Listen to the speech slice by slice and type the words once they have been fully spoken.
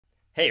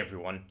Hey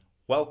everyone,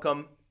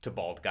 welcome to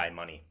Bald Guy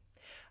Money.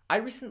 I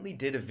recently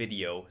did a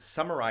video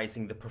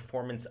summarizing the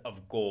performance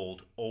of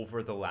gold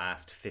over the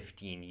last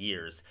 15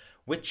 years,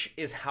 which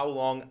is how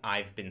long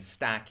I've been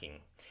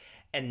stacking.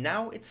 And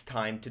now it's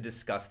time to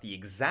discuss the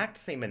exact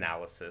same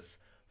analysis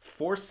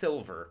for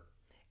silver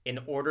in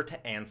order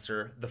to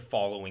answer the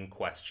following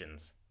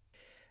questions.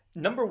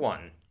 Number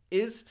one,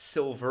 is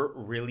silver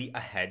really a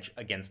hedge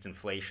against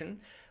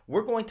inflation?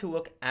 We're going to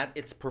look at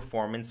its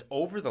performance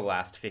over the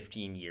last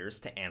 15 years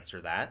to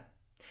answer that.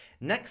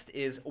 Next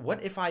is,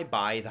 what if I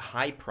buy the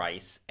high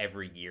price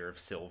every year of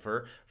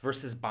silver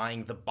versus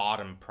buying the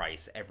bottom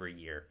price every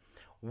year?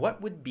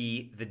 What would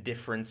be the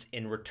difference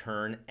in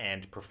return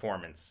and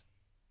performance?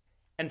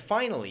 And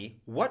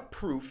finally, what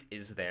proof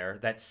is there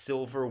that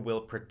silver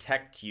will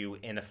protect you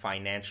in a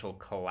financial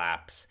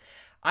collapse?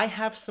 I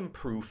have some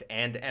proof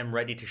and am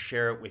ready to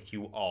share it with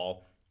you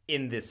all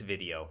in this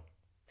video.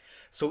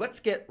 So let's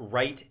get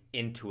right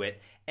into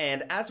it.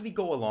 And as we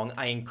go along,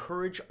 I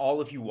encourage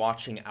all of you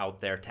watching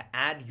out there to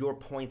add your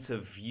points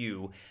of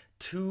view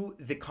to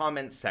the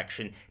comments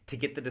section to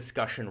get the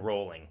discussion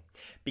rolling.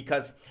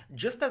 Because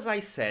just as I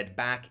said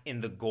back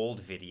in the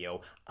gold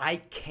video, I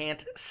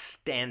can't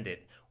stand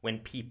it when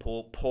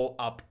people pull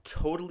up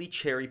totally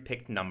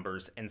cherry-picked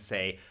numbers and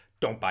say,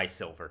 don't buy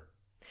silver.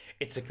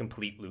 It's a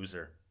complete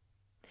loser.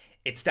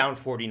 It's down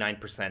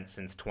 49%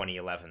 since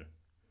 2011.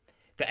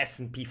 The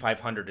S&P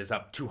 500 is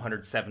up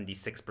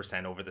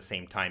 276% over the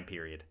same time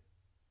period.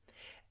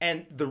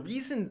 And the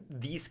reason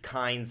these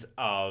kinds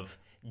of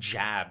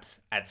jabs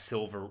at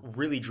silver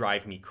really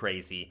drive me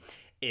crazy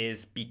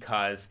is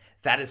because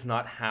that is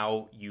not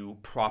how you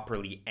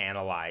properly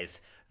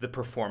analyze the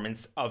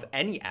performance of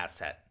any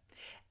asset.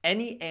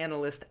 Any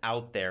analyst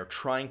out there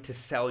trying to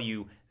sell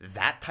you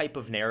that type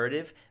of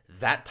narrative,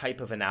 that type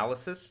of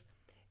analysis,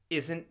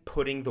 isn't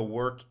putting the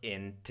work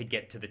in to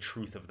get to the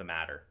truth of the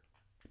matter.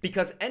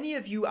 Because any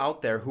of you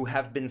out there who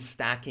have been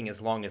stacking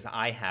as long as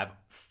I have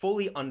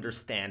fully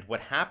understand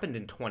what happened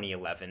in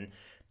 2011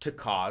 to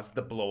cause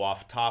the blow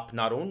off top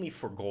not only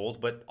for gold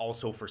but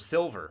also for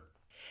silver.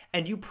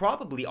 And you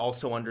probably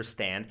also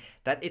understand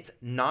that it's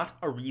not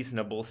a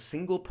reasonable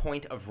single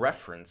point of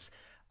reference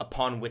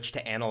upon which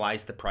to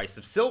analyze the price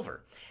of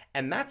silver.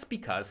 And that's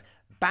because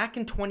back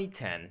in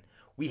 2010,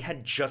 we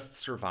had just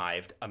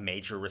survived a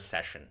major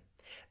recession.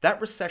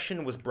 That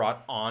recession was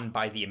brought on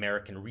by the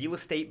American real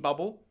estate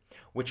bubble,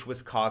 which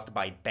was caused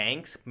by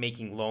banks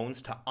making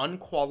loans to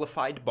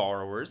unqualified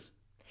borrowers.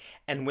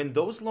 And when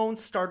those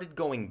loans started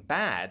going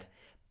bad,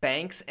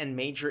 banks and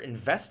major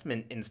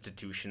investment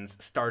institutions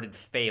started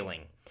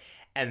failing.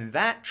 And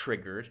that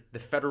triggered the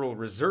Federal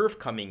Reserve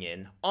coming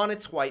in on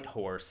its white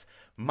horse,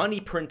 money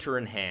printer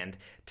in hand,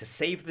 to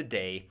save the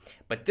day.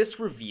 But this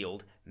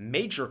revealed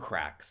major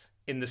cracks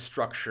in the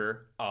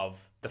structure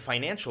of the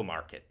financial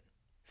market.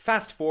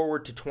 Fast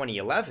forward to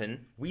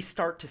 2011, we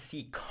start to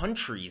see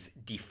countries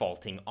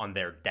defaulting on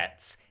their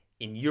debts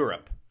in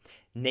Europe,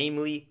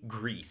 namely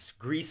Greece.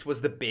 Greece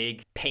was the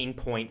big pain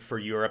point for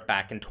Europe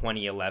back in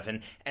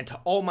 2011, and to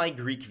all my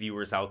Greek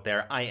viewers out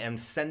there, I am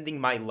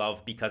sending my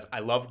love because I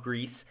love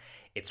Greece,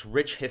 its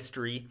rich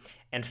history,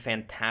 and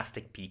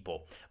fantastic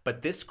people.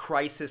 But this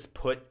crisis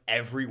put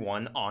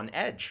everyone on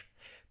edge.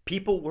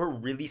 People were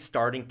really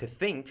starting to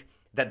think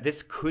that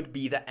this could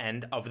be the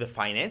end of the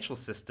financial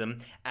system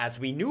as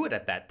we knew it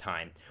at that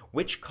time,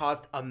 which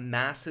caused a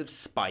massive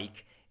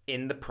spike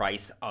in the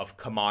price of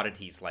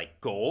commodities like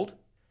gold,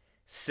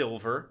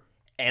 silver,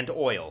 and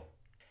oil.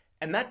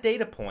 And that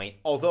data point,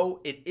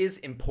 although it is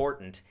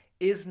important,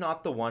 is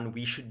not the one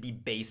we should be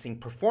basing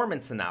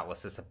performance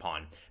analysis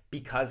upon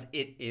because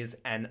it is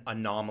an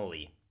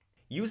anomaly.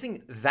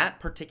 Using that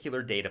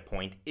particular data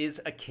point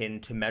is akin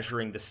to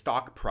measuring the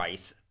stock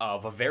price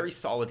of a very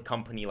solid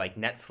company like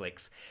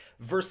Netflix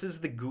versus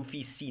the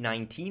goofy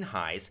C19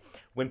 highs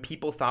when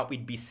people thought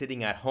we'd be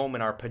sitting at home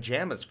in our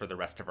pajamas for the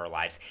rest of our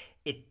lives.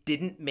 It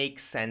didn't make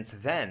sense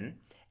then,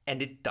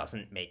 and it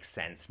doesn't make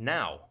sense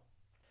now.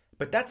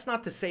 But that's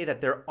not to say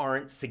that there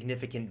aren't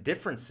significant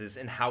differences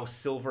in how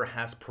silver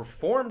has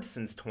performed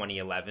since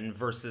 2011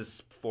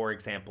 versus, for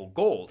example,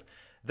 gold.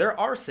 There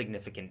are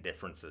significant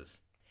differences.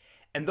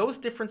 And those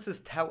differences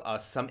tell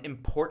us some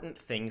important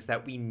things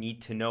that we need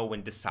to know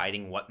when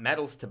deciding what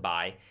metals to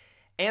buy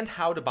and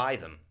how to buy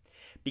them.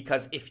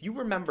 Because if you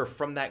remember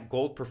from that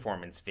gold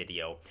performance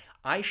video,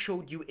 I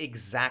showed you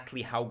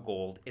exactly how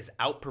gold is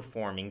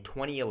outperforming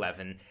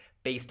 2011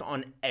 based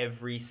on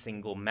every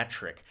single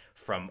metric,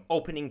 from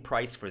opening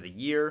price for the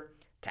year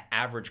to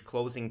average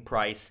closing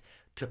price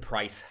to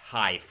price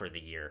high for the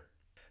year.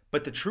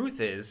 But the truth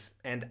is,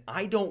 and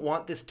I don't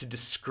want this to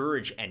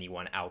discourage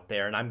anyone out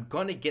there, and I'm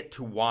going to get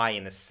to why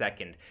in a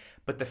second,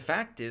 but the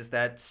fact is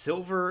that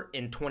silver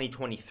in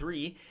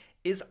 2023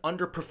 is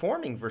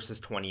underperforming versus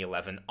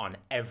 2011 on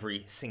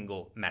every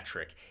single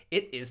metric.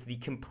 It is the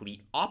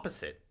complete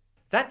opposite.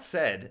 That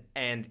said,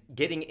 and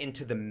getting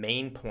into the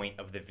main point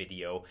of the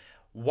video,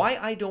 why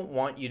I don't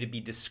want you to be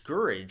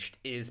discouraged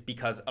is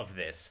because of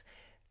this.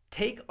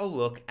 Take a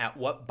look at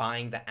what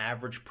buying the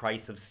average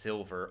price of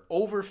silver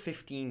over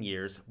 15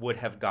 years would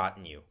have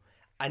gotten you.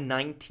 a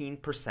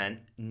 19%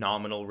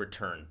 nominal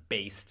return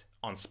based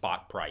on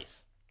spot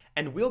price.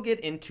 And we'll get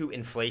into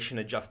inflation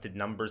adjusted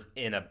numbers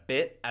in a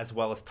bit, as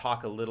well as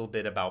talk a little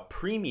bit about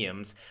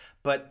premiums.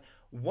 But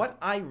what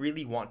I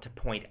really want to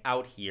point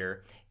out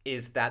here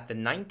is that the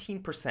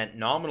 19%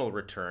 nominal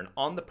return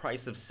on the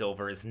price of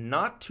silver is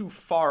not too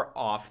far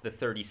off the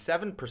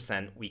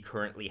 37% we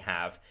currently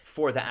have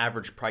for the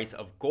average price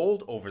of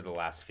gold over the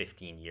last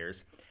 15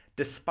 years,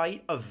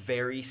 despite a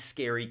very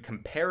scary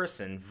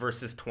comparison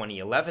versus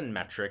 2011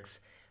 metrics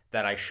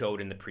that I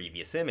showed in the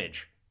previous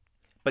image.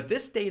 But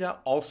this data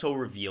also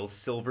reveals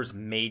silver's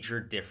major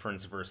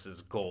difference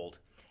versus gold,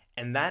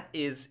 and that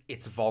is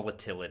its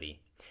volatility.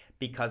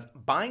 Because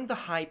buying the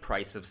high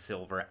price of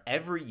silver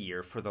every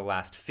year for the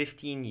last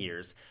 15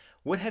 years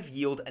would have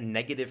yielded a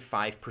negative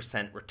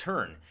 5%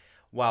 return,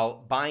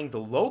 while buying the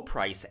low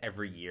price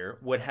every year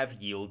would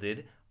have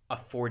yielded a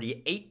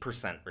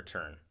 48%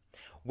 return.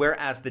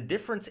 Whereas the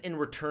difference in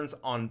returns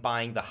on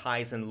buying the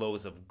highs and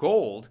lows of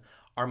gold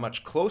are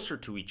much closer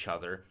to each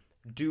other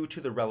due to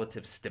the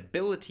relative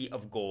stability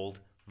of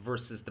gold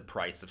versus the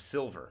price of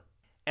silver.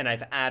 And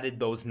I've added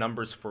those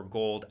numbers for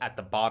gold at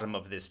the bottom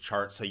of this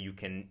chart so you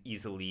can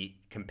easily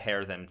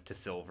compare them to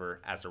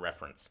silver as a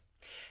reference.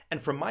 And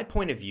from my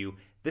point of view,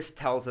 this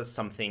tells us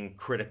something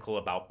critical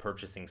about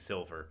purchasing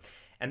silver,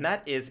 and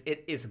that is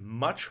it is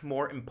much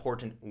more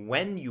important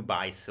when you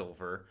buy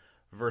silver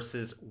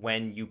versus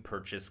when you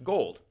purchase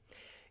gold.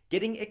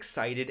 Getting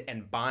excited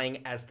and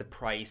buying as the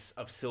price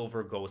of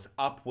silver goes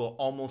up will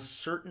almost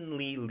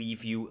certainly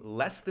leave you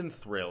less than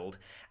thrilled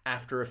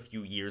after a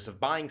few years of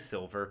buying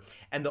silver,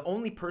 and the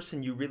only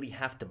person you really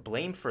have to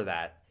blame for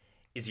that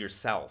is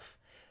yourself.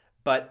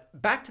 But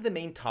back to the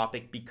main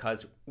topic,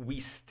 because we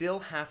still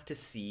have to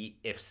see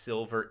if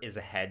silver is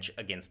a hedge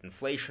against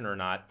inflation or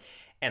not,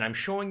 and I'm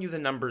showing you the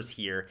numbers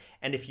here,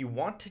 and if you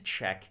want to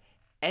check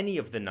any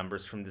of the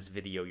numbers from this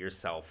video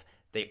yourself,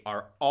 they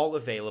are all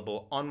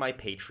available on my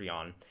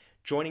Patreon.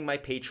 Joining my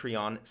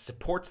Patreon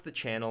supports the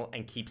channel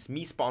and keeps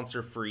me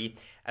sponsor free,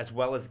 as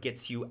well as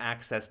gets you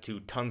access to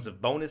tons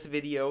of bonus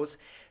videos,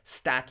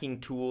 stacking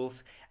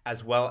tools,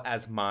 as well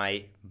as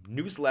my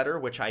newsletter,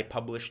 which I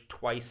publish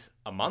twice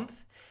a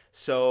month.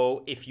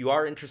 So if you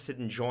are interested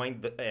in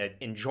joining,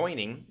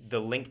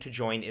 the link to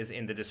join is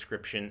in the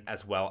description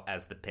as well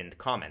as the pinned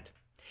comment.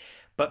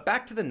 But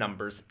back to the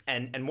numbers,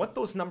 and what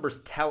those numbers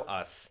tell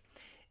us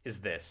is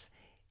this.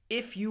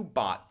 If you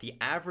bought the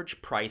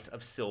average price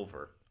of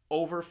silver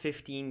over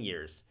 15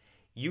 years,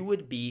 you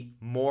would be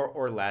more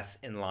or less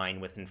in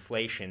line with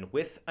inflation,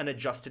 with an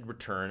adjusted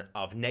return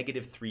of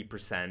negative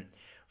 3%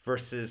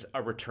 versus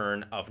a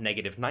return of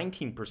negative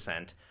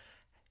 19%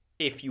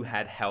 if you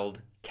had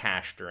held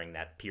cash during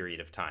that period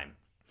of time.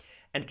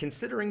 And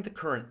considering the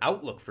current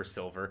outlook for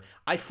silver,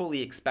 I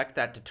fully expect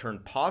that to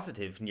turn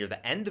positive near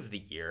the end of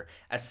the year,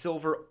 as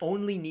silver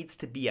only needs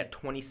to be at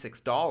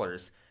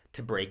 $26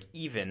 to break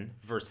even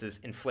versus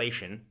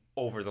inflation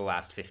over the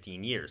last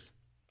 15 years.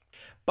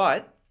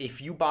 But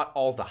if you bought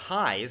all the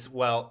highs,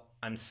 well,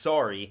 I'm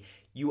sorry,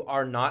 you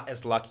are not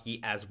as lucky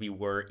as we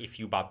were if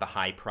you bought the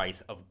high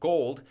price of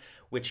gold,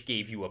 which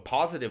gave you a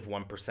positive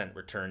 1%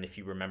 return, if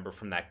you remember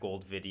from that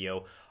gold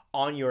video,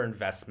 on your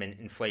investment,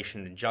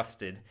 inflation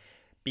adjusted,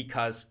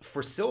 because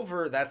for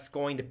silver, that's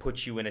going to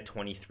put you in a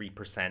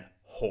 23%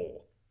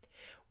 hole,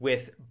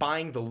 with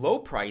buying the low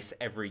price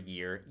every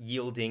year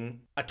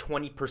yielding a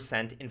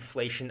 20%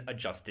 inflation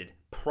adjusted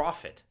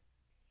profit.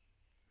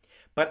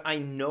 But I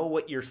know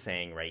what you're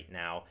saying right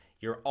now.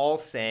 You're all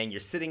saying, you're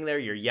sitting there,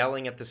 you're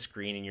yelling at the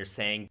screen, and you're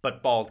saying,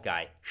 but bald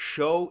guy,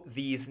 show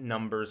these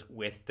numbers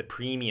with the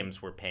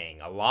premiums we're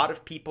paying. A lot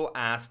of people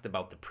asked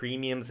about the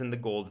premiums in the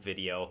gold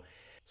video,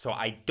 so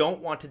I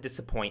don't want to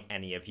disappoint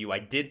any of you. I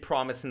did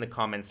promise in the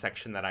comment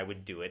section that I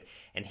would do it,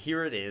 and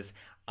here it is.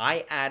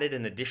 I added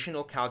an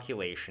additional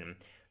calculation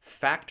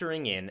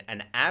factoring in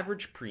an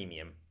average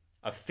premium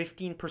of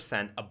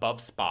 15%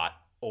 above spot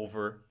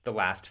over the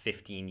last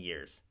 15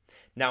 years.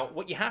 Now,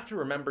 what you have to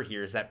remember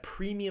here is that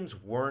premiums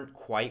weren't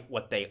quite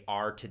what they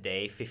are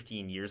today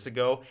 15 years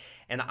ago,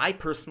 and I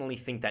personally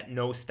think that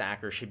no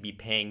stacker should be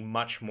paying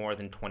much more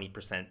than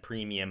 20%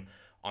 premium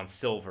on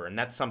silver, and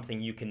that's something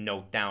you can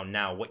note down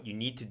now. What you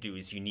need to do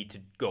is you need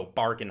to go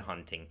bargain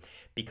hunting,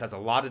 because a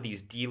lot of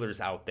these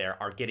dealers out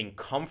there are getting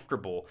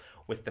comfortable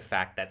with the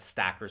fact that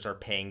stackers are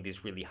paying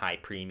these really high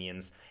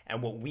premiums,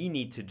 and what we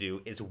need to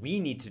do is we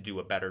need to do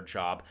a better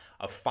job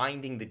of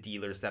finding the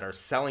dealers that are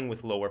selling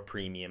with lower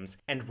premiums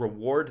and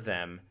reward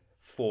them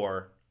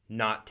for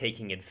not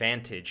taking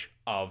advantage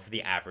of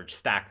the average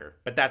stacker.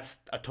 But that's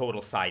a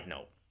total side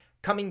note.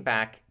 Coming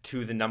back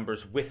to the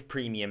numbers with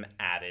premium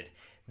added,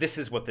 this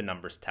is what the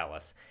numbers tell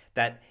us,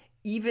 that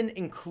even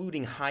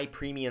including high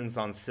premiums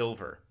on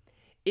silver,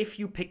 if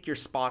you pick your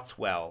spots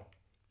well,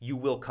 you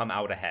will come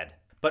out ahead.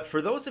 But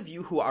for those of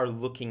you who are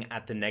looking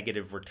at the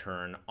negative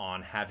return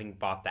on having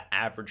bought the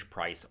average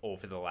price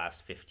over the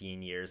last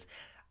 15 years,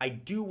 I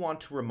do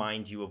want to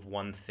remind you of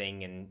one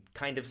thing and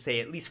kind of say,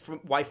 at least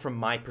why from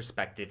my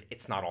perspective,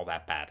 it's not all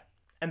that bad.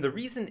 And the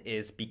reason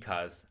is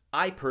because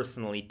I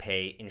personally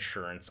pay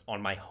insurance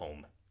on my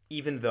home.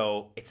 even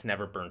though it's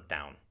never burnt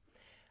down.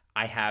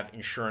 I have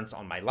insurance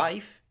on my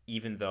life,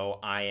 even though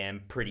I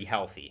am pretty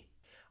healthy.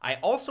 I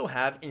also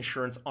have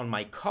insurance on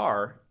my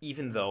car,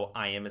 even though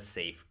I am a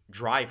safe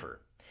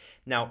driver.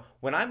 Now,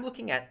 when I'm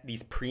looking at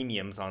these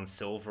premiums on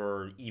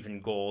silver or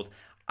even gold,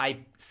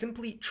 I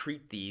simply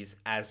treat these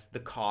as the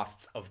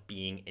costs of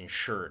being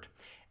insured.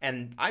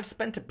 And I've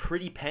spent a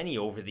pretty penny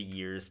over the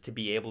years to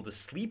be able to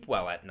sleep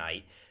well at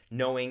night,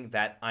 knowing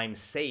that I'm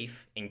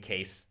safe in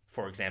case,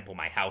 for example,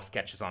 my house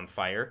catches on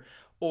fire,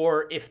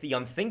 or if the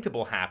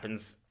unthinkable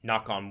happens,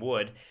 knock on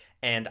wood,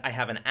 and I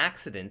have an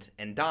accident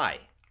and die.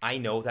 I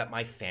know that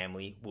my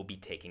family will be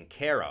taken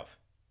care of.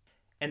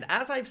 And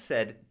as I've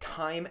said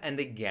time and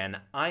again,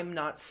 I'm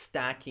not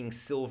stacking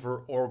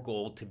silver or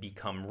gold to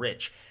become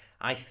rich.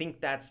 I think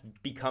that's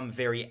become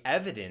very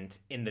evident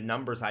in the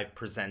numbers I've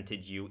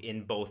presented you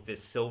in both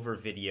this silver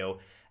video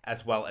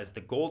as well as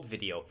the gold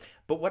video.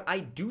 But what I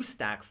do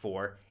stack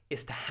for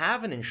is to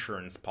have an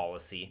insurance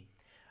policy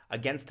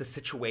against a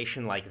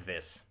situation like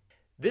this.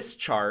 This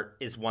chart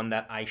is one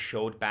that I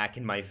showed back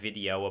in my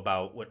video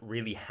about what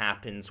really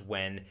happens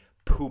when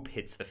poop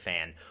hits the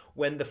fan,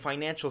 when the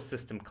financial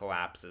system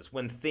collapses,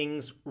 when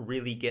things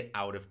really get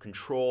out of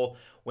control,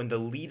 when the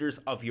leaders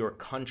of your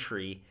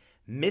country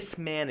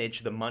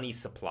mismanage the money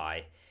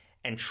supply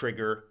and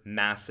trigger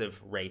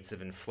massive rates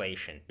of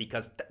inflation,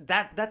 because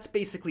that's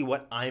basically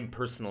what I'm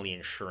personally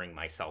insuring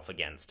myself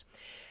against.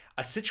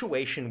 A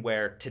situation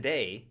where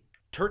today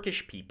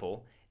Turkish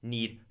people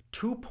need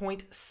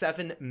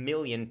 2.7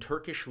 million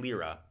Turkish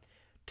lira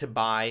to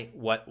buy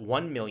what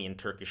 1 million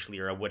Turkish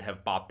lira would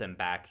have bought them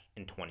back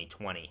in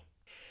 2020.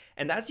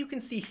 And as you can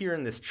see here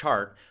in this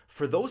chart,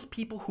 for those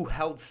people who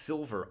held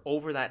silver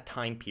over that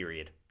time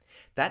period,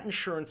 that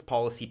insurance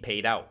policy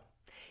paid out,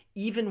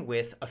 even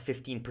with a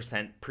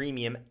 15%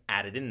 premium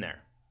added in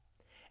there.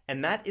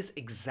 And that is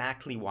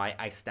exactly why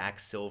I stack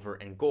silver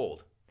and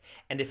gold.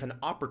 And if an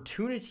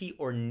opportunity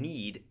or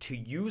need to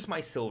use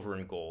my silver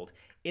and gold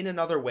in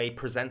another way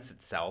presents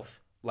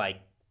itself,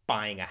 like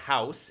buying a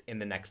house in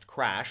the next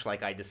crash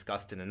like I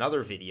discussed in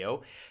another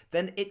video,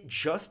 then it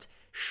just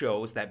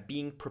shows that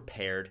being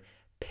prepared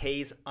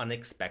pays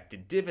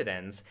unexpected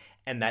dividends,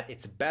 and that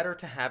it's better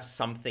to have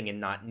something and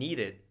not need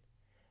it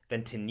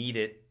than to need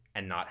it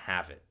and not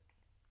have it.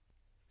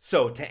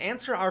 So to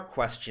answer our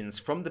questions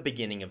from the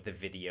beginning of the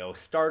video,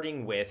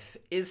 starting with,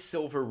 is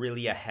silver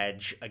really a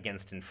hedge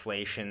against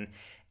inflation?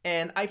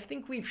 And I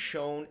think we've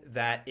shown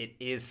that it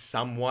is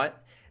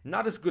somewhat,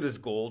 not as good as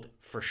gold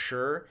for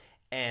sure,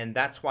 and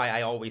that's why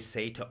I always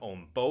say to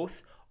own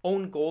both.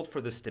 Own gold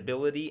for the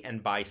stability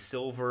and buy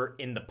silver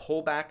in the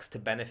pullbacks to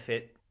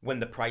benefit when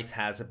the price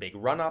has a big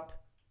run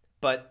up.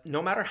 But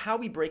no matter how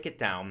we break it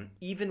down,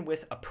 even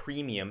with a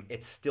premium,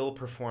 it still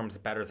performs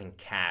better than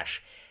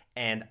cash.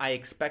 And I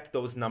expect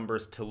those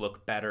numbers to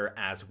look better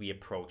as we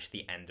approach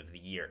the end of the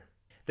year.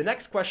 The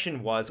next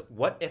question was,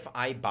 what if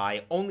I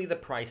buy only the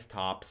price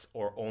tops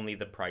or only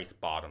the price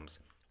bottoms?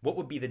 What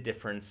would be the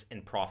difference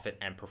in profit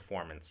and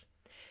performance?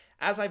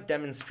 As I've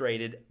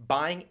demonstrated,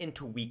 buying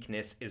into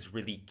weakness is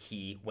really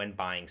key when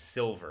buying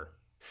silver.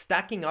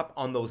 Stacking up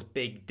on those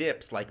big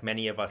dips like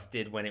many of us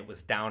did when it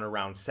was down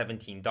around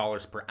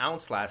 $17 per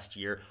ounce last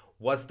year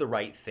was the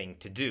right thing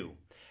to do.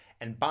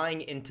 And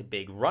buying into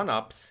big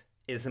run-ups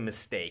is a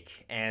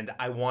mistake, and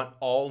I want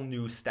all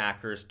new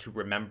stackers to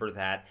remember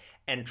that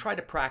and try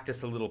to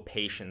practice a little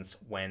patience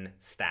when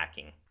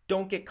stacking.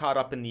 Don't get caught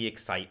up in the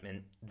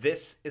excitement.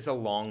 This is a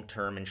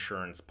long-term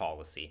insurance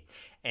policy,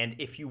 and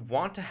if you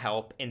want to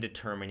help in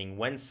determining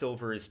when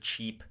silver is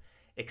cheap,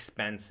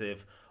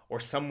 expensive, or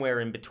somewhere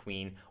in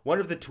between, one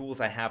of the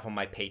tools I have on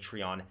my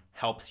Patreon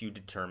helps you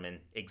determine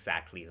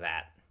exactly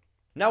that.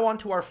 Now on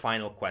to our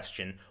final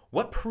question.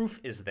 What proof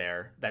is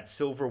there that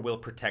silver will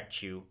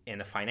protect you in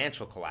a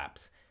financial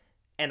collapse?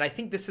 And I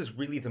think this is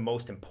really the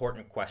most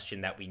important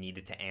question that we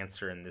needed to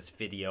answer in this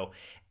video.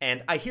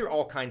 And I hear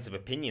all kinds of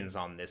opinions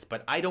on this,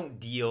 but I don't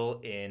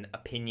deal in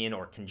opinion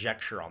or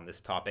conjecture on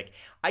this topic.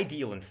 I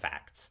deal in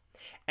facts.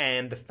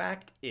 And the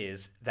fact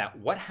is that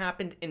what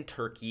happened in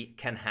Turkey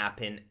can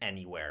happen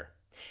anywhere.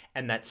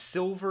 And that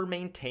silver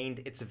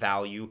maintained its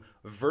value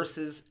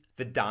versus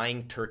the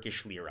dying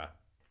Turkish lira.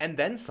 And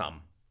then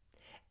some.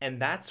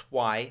 And that's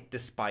why,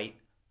 despite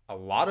a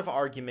lot of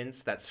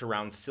arguments that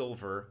surround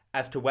silver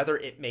as to whether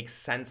it makes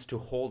sense to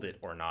hold it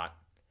or not,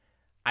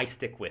 I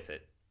stick with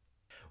it.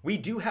 We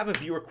do have a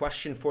viewer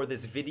question for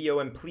this video,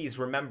 and please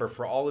remember,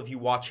 for all of you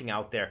watching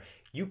out there,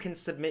 you can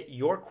submit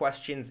your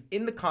questions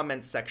in the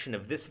comments section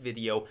of this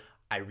video.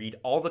 I read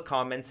all the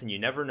comments, and you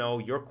never know,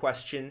 your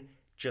question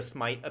just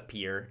might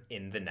appear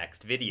in the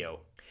next video.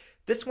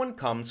 This one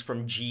comes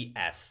from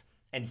GS.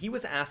 And he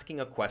was asking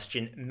a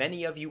question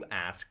many of you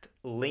asked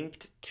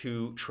linked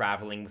to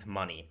traveling with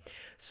money.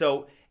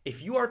 So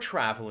if you are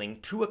traveling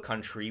to a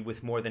country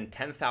with more than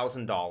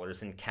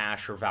 $10,000 in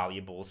cash or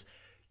valuables,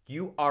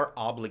 you are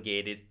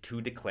obligated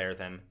to declare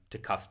them to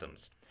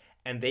customs.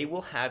 And they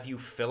will have you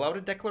fill out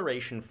a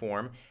declaration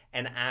form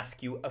and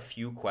ask you a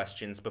few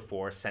questions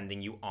before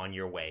sending you on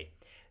your way.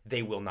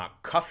 They will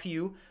not cuff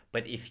you,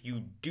 but if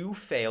you do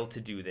fail to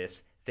do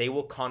this, they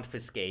will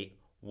confiscate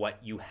what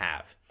you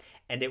have,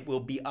 and it will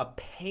be a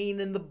pain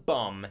in the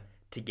bum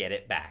to get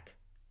it back.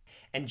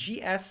 And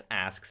GS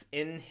asks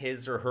in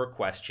his or her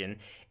question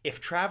if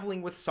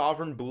traveling with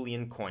sovereign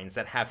bullion coins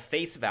that have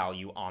face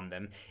value on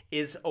them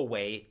is a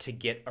way to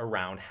get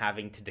around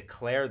having to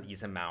declare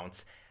these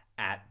amounts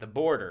at the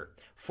border.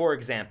 For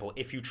example,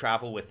 if you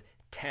travel with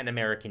 10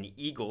 American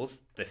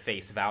Eagles, the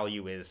face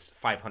value is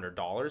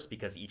 $500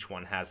 because each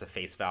one has a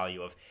face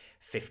value of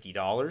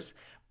 $50,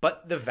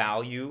 but the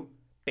value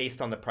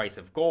based on the price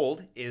of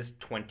gold is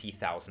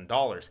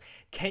 $20,000.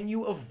 Can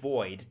you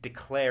avoid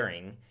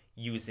declaring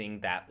using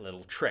that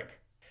little trick?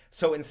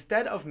 So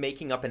instead of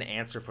making up an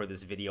answer for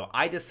this video,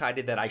 I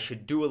decided that I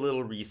should do a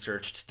little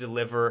research to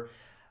deliver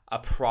a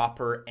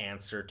proper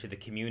answer to the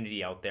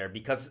community out there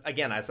because,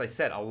 again, as I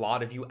said, a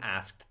lot of you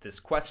asked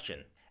this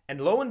question. And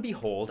lo and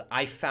behold,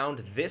 I found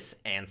this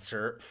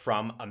answer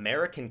from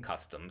American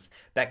Customs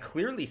that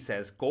clearly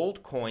says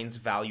gold coins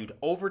valued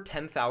over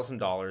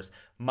 $10,000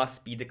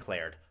 must be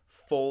declared.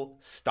 Full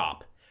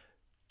stop.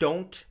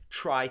 Don't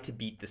try to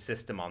beat the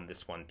system on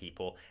this one,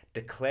 people.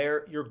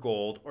 Declare your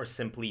gold or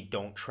simply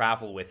don't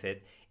travel with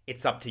it.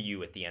 It's up to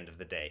you at the end of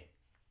the day.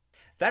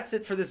 That's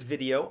it for this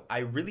video. I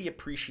really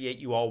appreciate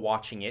you all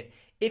watching it.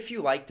 If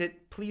you liked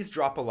it, please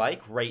drop a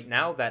like right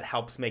now. That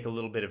helps make a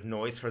little bit of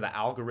noise for the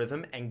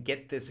algorithm and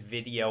get this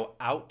video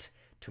out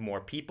to more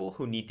people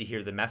who need to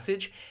hear the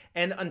message.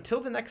 And until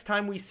the next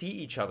time we see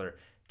each other,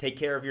 take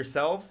care of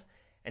yourselves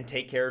and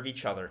take care of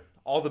each other.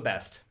 All the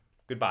best.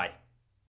 Goodbye.